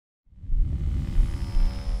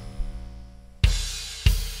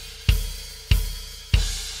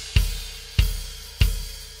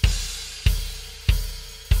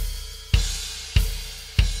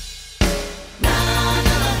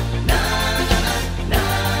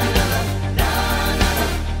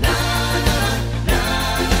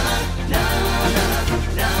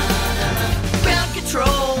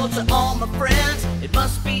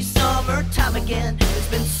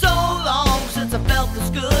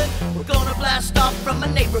good. We're gonna blast off from my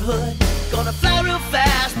neighborhood. Gonna fly real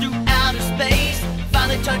fast through outer space.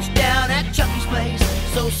 Finally touch down at Chucky's place.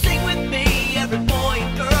 So sing with me, every boy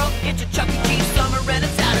and girl. It's a Chuck E. Cheese summer and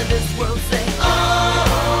it's out of this world. Say, oh,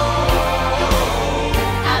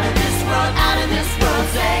 out of this world, out of this world.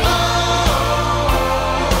 Say, oh,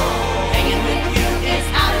 hanging with you is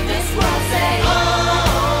out of this world. Say, oh,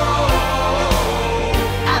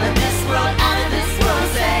 out of this world, out of this world.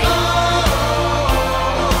 Say, oh,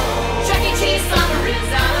 Chuck E. Cheese summer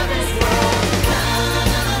is out of this world.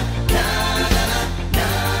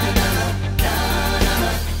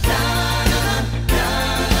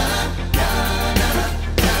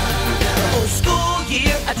 Oh, school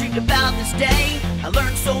year, I dreamed about this day. I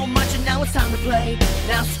learned so much and now it's time to play.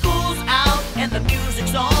 Now school's out and the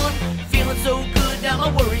music's on. Feeling so good, now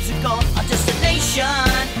my worries are gone. Our destination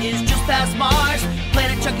is just past Mars.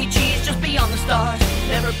 Planet Chuck E. Cheese just beyond the stars.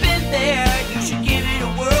 Never been there, you should give it a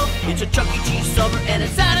whirl. It's a Chuck E. Cheese summer and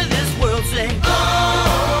it's out of this world. Say, oh,